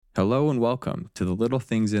Hello and welcome to The Little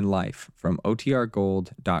Things in Life from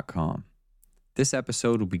OTRGold.com. This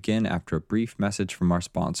episode will begin after a brief message from our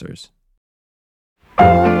sponsors.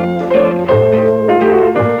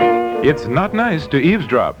 It's not nice to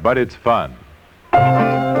eavesdrop, but it's fun.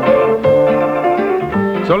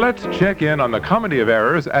 So let's check in on the comedy of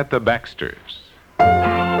errors at the Baxters.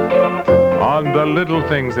 On The Little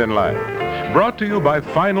Things in Life, brought to you by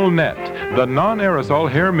Final Net, the non-aerosol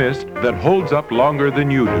hair mist that holds up longer than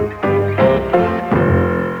you do.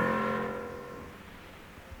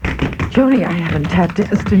 Joni, I haven't tap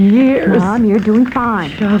danced in years. Mom, you're doing fine.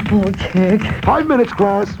 Shuffle, kick. 5 minutes,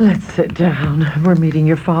 class. Let's sit down. We're meeting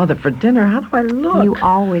your father for dinner. How do I look? You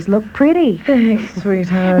always look pretty. Thanks,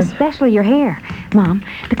 sweetheart. Especially your hair. Mom,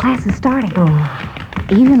 the class is starting. Oh,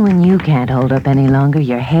 Even when you can't hold up any longer,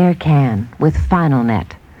 your hair can with Final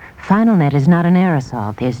Net. Final Net is not an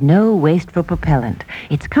aerosol. There's no wasteful propellant.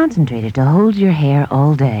 It's concentrated to hold your hair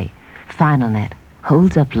all day. Final Net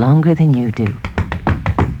holds up longer than you do.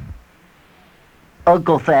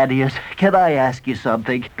 Uncle Thaddeus, can I ask you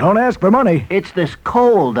something? Don't ask for money. It's this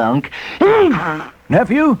cold, Unc.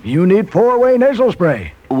 Nephew, you need 4-way nasal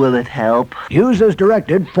spray. Will it help? Use as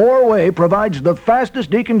directed, 4-way provides the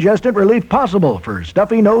fastest decongestant relief possible for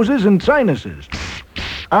stuffy noses and sinuses.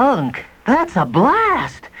 Unc, that's a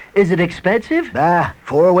blast. Is it expensive?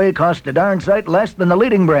 4-way costs a darn sight less than the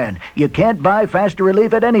leading brand. You can't buy faster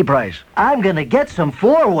relief at any price. I'm gonna get some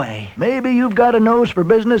 4-way. Maybe you've got a nose for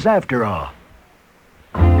business after all.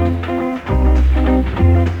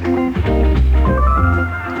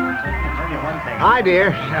 Hi, dear.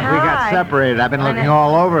 We got separated. I've been looking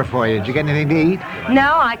all over for you. Did you get anything to eat?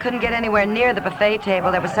 No, I couldn't get anywhere near the buffet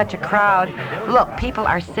table. There was such a crowd. Look, people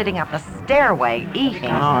are sitting up the stairway eating.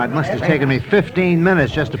 Oh, it must have taken me 15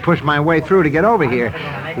 minutes just to push my way through to get over here.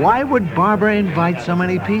 Why would Barbara invite so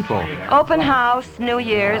many people? Open house, New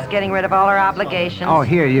Year's, getting rid of all our obligations. Oh,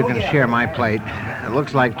 here, you can share my plate. It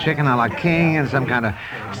looks like chicken a la king and some kind of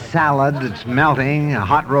salad that's melting, a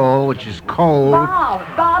hot roll, which is cold.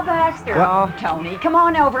 Bob Baxter. What? Oh, Tony, come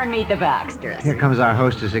on over and meet the Baxters. Here comes our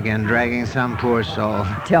hostess again, dragging some poor soul.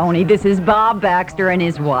 Tony, this is Bob Baxter and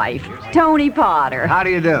his wife, Tony Potter. How do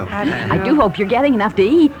you do? I do hope you're getting enough to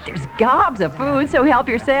eat. There's gobs of food, so help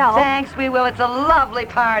yourself. Thanks, we will. It's a lovely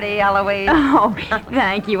party, Eloise. Oh,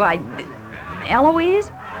 thank you.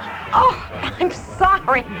 Eloise? Oh, I'm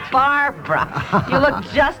sorry, Barbara. You look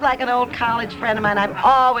just like an old college friend of mine. I'm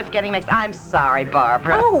always getting mixed. I'm sorry,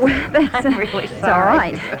 Barbara. Oh, that's I'm really it's sorry. all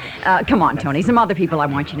right. Come on, Tony. Some other people I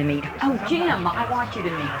want you to meet. Oh, Jim, I want you to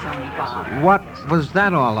meet Tony Bob. What was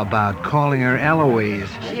that all about, calling her Eloise?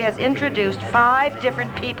 She has introduced 5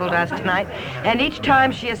 different people to us tonight, and each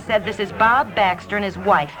time she has said this is Bob Baxter and his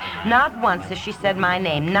wife. Not once has she said my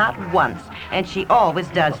name, not once. And she always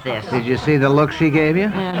does this. Did you see the look she gave you?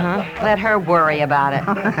 Uh-huh. Let her worry about it.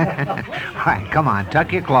 All right, come on,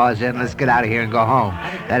 tuck your claws in. Let's get out of here and go home.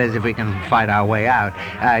 That is, if we can fight our way out.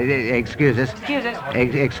 Excuse us. Excuse us.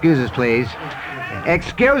 Excuse us, please.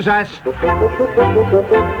 Excuse us.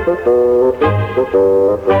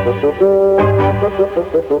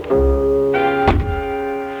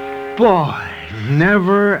 Boy,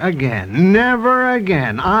 never again. Never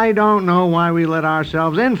again. I don't know why we let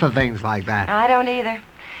ourselves in for things like that. I don't either.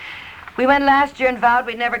 We went last year and vowed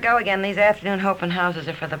we'd never go again. These afternoon open houses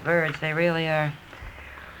are for the birds. They really are.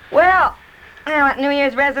 Well, what New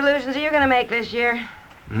Year's resolutions are you going to make this year?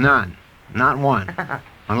 None. Not one.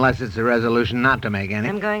 Unless it's a resolution not to make any.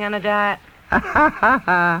 I'm going on a diet.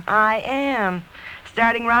 I am.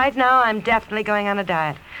 Starting right now, I'm definitely going on a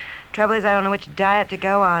diet. Trouble is, I don't know which diet to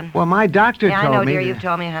go on. Well, my doctor Yeah, I told know, me... dear. You've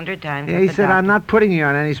told me 100 times. Yeah, he It's a said, I'm doctor. not putting you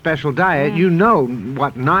on any special diet. You know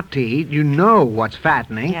what not to eat. You know what's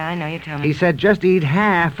fattening. Yeah, I know. You told me. He said, just eat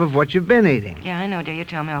half of what you've been eating. Yeah, I know, dear. You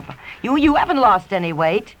told me. You haven't lost any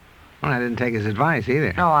weight. Well, I didn't take his advice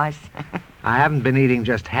either. Oh, I see. I haven't been eating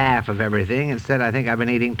just half of everything. Instead, I think I've been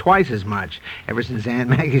eating twice as much ever since Aunt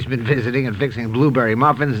Maggie's been visiting and fixing blueberry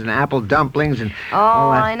muffins and apple dumplings and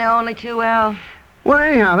all that. I know only too well. Well,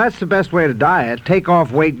 anyhow, that's the best way to diet. Take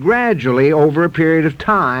off weight gradually over a period of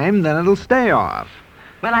time, then it'll stay off.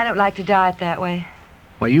 Well, I don't like to diet that way.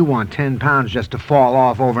 Well, you want 10 pounds just to fall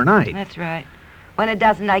off overnight. That's right. When it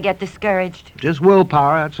doesn't, I get discouraged. Just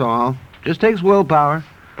willpower, that's all. Just takes willpower.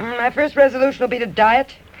 My first resolution will be to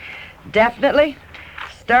diet. Definitely.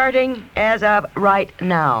 Starting as of right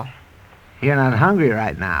now. You're not hungry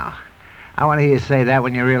right now. I want to hear you say that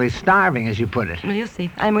when you're really starving, as you put it. Well, you'll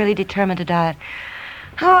see. I'm really determined to diet.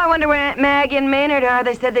 Oh, I wonder where Aunt Maggie and Maynard are.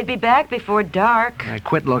 They said they'd be back before dark.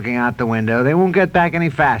 Quit looking out the window. They won't get back any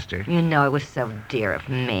faster. You know, it was so dear of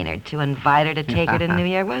Maynard to invite her to take her to New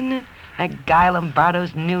Year, wasn't it? At Guy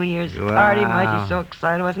Lombardo's New Year's party. My, she's so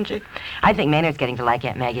excited, wasn't she? I think Maynard's getting to like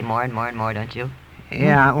Aunt Maggie more and more and more, don't you?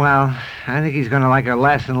 Yeah, well, I think he's going to like her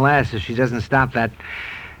less and less if she doesn't stop that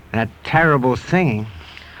terrible singing.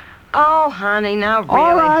 Oh, honey, now really.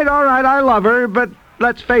 All right, I love her, but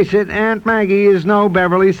let's face it, Aunt Maggie is no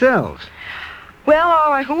Beverly Sills. Well, all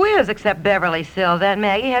right, who is except Beverly Sills? Aunt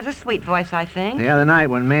Maggie has a sweet voice, I think. The other night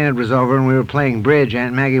when Maynard was over and we were playing bridge,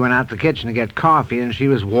 Aunt Maggie went out to the kitchen to get coffee, and she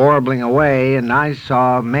was warbling away, and I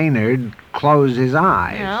saw Maynard close his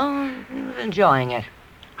eyes. Well, he was enjoying it.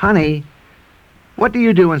 Honey, what do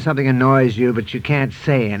you do when something annoys you but you can't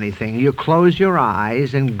say anything? You close your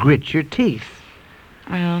eyes and grit your teeth.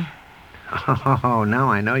 Well... Oh, now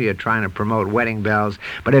I know you're trying to promote wedding bells,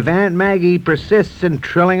 but if Aunt Maggie persists in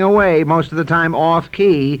trilling away, most of the time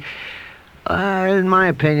off-key, in my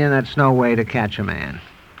opinion, that's no way to catch a man.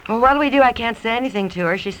 Well, what do we do? I can't say anything to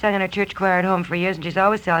her. She's sung in her church choir at home for years, and she's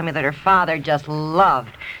always telling me that her father just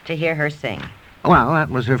loved to hear her sing. Well, that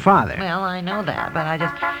was her father. Well, I know that, but I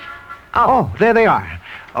just... Oh, there they are.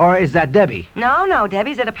 Or is that Debbie? No,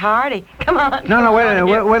 Debbie's at a party. Come on. No, wait a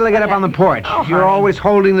minute. Wait till I get up on the porch. Oh, You're honey. always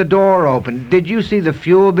holding the door open. Did you see the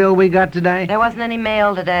fuel bill we got today? There wasn't any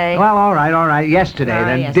mail today. Well, all right. Yesterday, Sorry,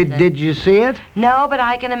 then. yesterday. Did you see it? No, but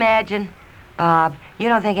I can imagine. Bob, you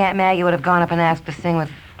don't think Aunt Maggie would have gone up and asked to sing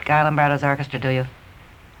with Guy Lombardo's orchestra, do you?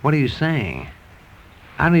 What are you saying?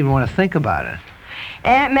 I don't even want to think about it.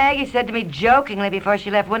 Aunt Maggie said to me jokingly before she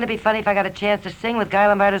left, wouldn't it be funny if I got a chance to sing with Guy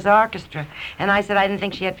Lombardo's orchestra? And I said I didn't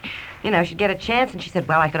think she'd get a chance. And she said,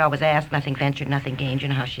 well, I could always ask. Nothing ventured, nothing gained. You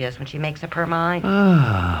know how she is when she makes up her mind.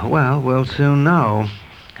 Oh, well, we'll soon know.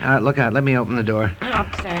 Look out. Let me open the door.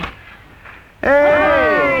 Oh, sorry.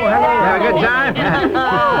 Hey! Have a good time?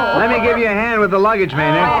 Let me give you a hand with the luggage,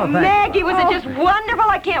 Maynard. Maggie, was it just wonderful?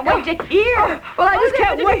 I can't wait to hear. Well, I just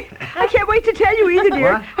can't wait. I can't wait to tell you either,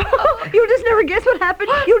 dear. What? You'll just never guess what happened.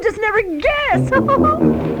 You'll just never guess.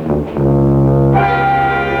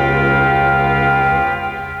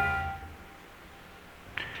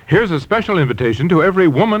 Here's a special invitation to every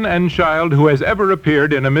woman and child who has ever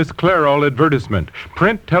appeared in a Miss Clairol advertisement,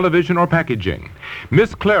 print, television, or packaging.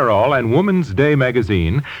 Miss Clairol and Woman's Day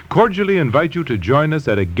magazine cordially invite you to join us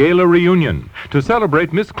at a gala reunion to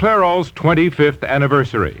celebrate Miss Clairol's 25th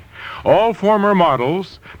anniversary. All former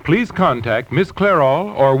models, please contact Miss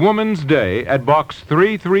Clairol or Woman's Day at Box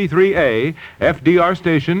 333A, FDR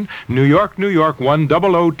Station, New York,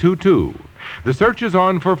 10022. The search is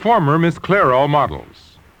on for former Miss Clairol models.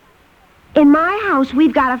 In my house,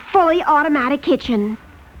 we've got a fully automatic kitchen.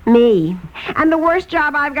 Me. And the worst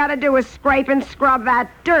job I've got to do is scrape and scrub that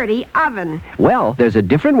dirty oven. Well, there's a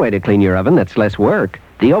different way to clean your oven that's less work.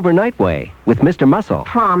 The overnight way, with Mr. Muscle.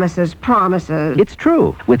 Promises. It's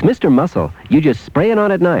true. With Mr. Muscle, you just spray it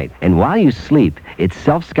on at night, and while you sleep, its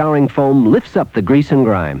self-scouring foam lifts up the grease and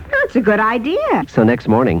grime. That's a good idea. So next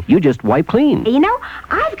morning, you just wipe clean. You know,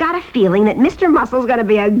 I've got a feeling that Mr. Muscle's going to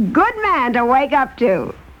be a good man to wake up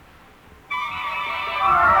to.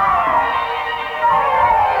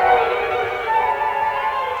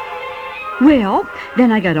 Well,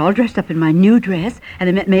 then I got all dressed up in my new dress, and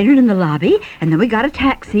I met Maynard in the lobby, and then we got a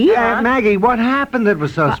taxi. Maggie, what happened that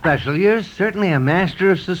was so special? You're certainly a master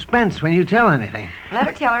of suspense when you tell anything. Let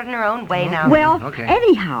her tell it in her own way now. Well, Okay.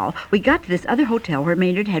 anyhow, we got to this other hotel where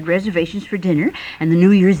Maynard had reservations for dinner and the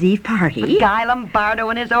New Year's Eve party. Guy Lombardo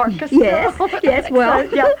and his orchestra. Yes, well,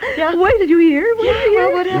 wait till you hear.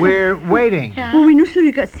 We're waiting. Well, we no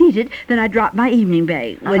sooner got seated than I dropped my evening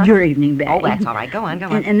bag. Well, your evening bag. Oh, that's all right. Go on.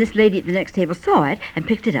 And this lady at the next table saw it and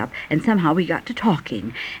picked it up, and somehow we got to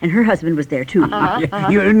talking. And her husband was there, too.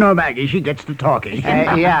 You know, Maggie, she gets to talking.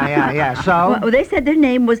 Yeah. So? Well, they said their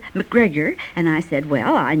name was McGregor, and I said,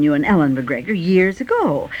 well, I knew an Ellen McGregor years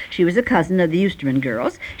ago. She was a cousin of the Eusterman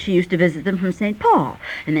girls. She used to visit them from St. Paul,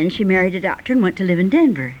 and then she married a doctor and went to live in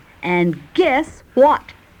Denver. And guess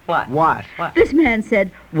what? What? This man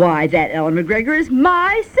said, why, that Ellen McGregor is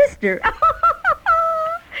my sister.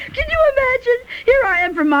 Can you imagine? Here I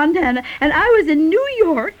am from Montana, and I was in New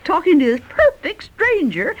York talking to this perfect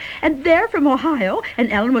stranger, and they're from Ohio,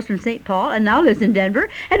 and Ellen was from St. Paul, and now lives in Denver,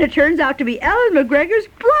 and it turns out to be Ellen McGregor's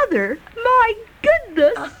brother. My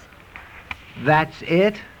goodness! That's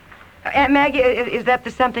it? Aunt Maggie, is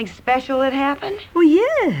that something special that happened? Well,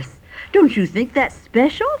 yes. Don't you think that's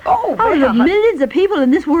special? Oh, Out of the millions of people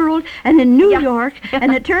in this world and in New York,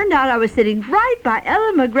 and it turned out I was sitting right by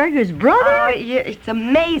Ellen McGregor's brother. Oh, it's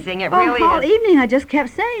amazing. It really all is. evening I just kept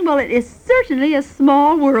saying, well, it is certainly a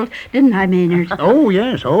small world, didn't I, Maynard? Oh,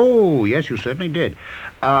 yes, you certainly did.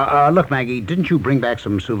 Look, Maggie, didn't you bring back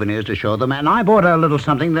some souvenirs to show them? And I bought a little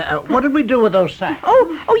something. What did we do with those sacks?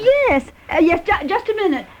 Oh, yes. Yes, just a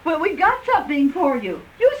minute. Well, we've got something for you.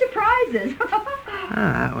 Few surprises.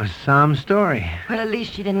 That was some story. Well, at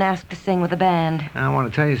least she didn't ask to sing with the band. I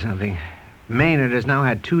want to tell you something. Maynard has now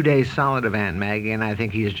had 2 days solid of Aunt Maggie, and I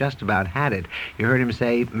think he has just about had it. You heard him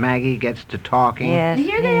say Maggie gets to talking? Yes.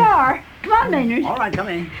 Here they are. Come on, Maynard. All right, come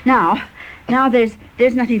in. Now, there's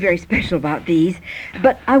nothing very special about these,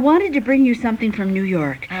 but I wanted to bring you something from New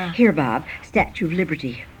York. Here, Bob, Statue of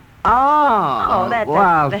Liberty. Oh,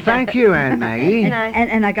 well, thank you, Aunt Maggie.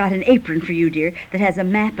 And I got an apron for you, dear, that has a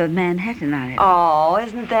map of Manhattan on it. Oh,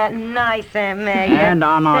 isn't that nice, Aunt Maggie? And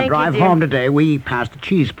on our Thank drive you, dear. home today, we passed a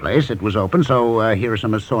cheese place. It was open, so here are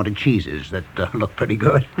some assorted cheeses that look pretty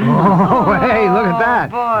good. Oh, hey, look at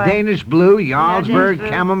that. Boy. Danish blue, Jarlsberg, Danish blue.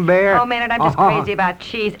 Camembert. Oh, Maynard, I'm just crazy about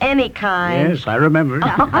cheese, any kind. Yes, I remember.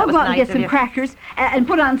 I'll That was go out and nice get of some you. crackers and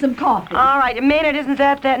put on some coffee. All right, Maynard, isn't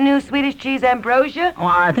that new Swedish cheese ambrosia? Oh,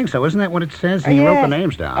 I think so. Isn't that what it says? He wrote the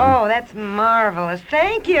names down. Oh, that's marvelous.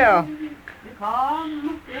 Thank you.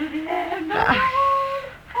 Oh,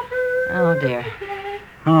 dear.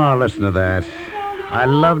 Oh, listen to that. I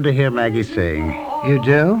love to hear Maggie sing. You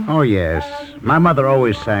do? Oh, yes. My mother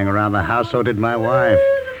always sang around the house, so did my wife.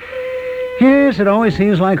 Yes, it always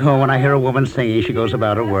seems like home when I hear a woman singing. She goes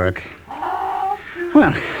about her work. Well,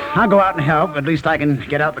 I'll go out and help. At least I can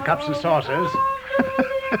get out the cups and saucers.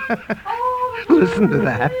 Listen to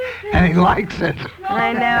that. And he likes it.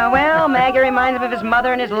 I know. Well, Maggie reminds him of his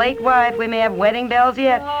mother and his late wife. We may have wedding bells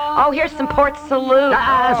yet. Oh, here's some Port Salut.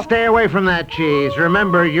 Stay away from that cheese.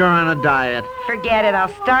 Remember, you're on a diet. Forget it.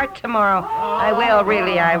 I'll start tomorrow. I will,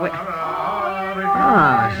 really, I will.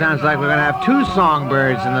 Sounds like we're going to have 2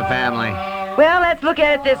 songbirds in the family. Well, let's look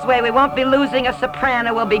at it this way. We won't be losing a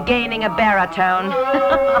soprano. We'll be gaining a baritone.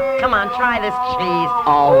 Come on, try this cheese.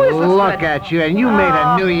 Oh, this looks look good. at you. And you made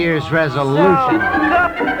a New Year's resolution.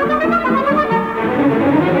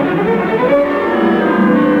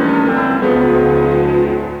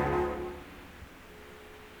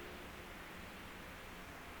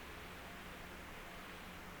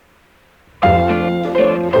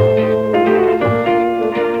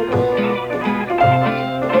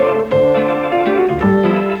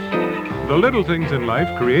 The Little Things in Life,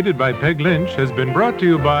 created by Peg Lynch, has been brought to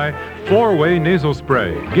you by 4-Way Nasal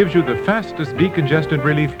Spray. Gives you the fastest decongestant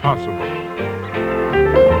relief possible.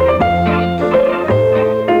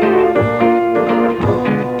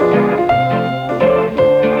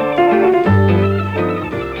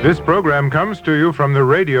 This program comes to you from the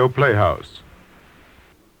Radio Playhouse.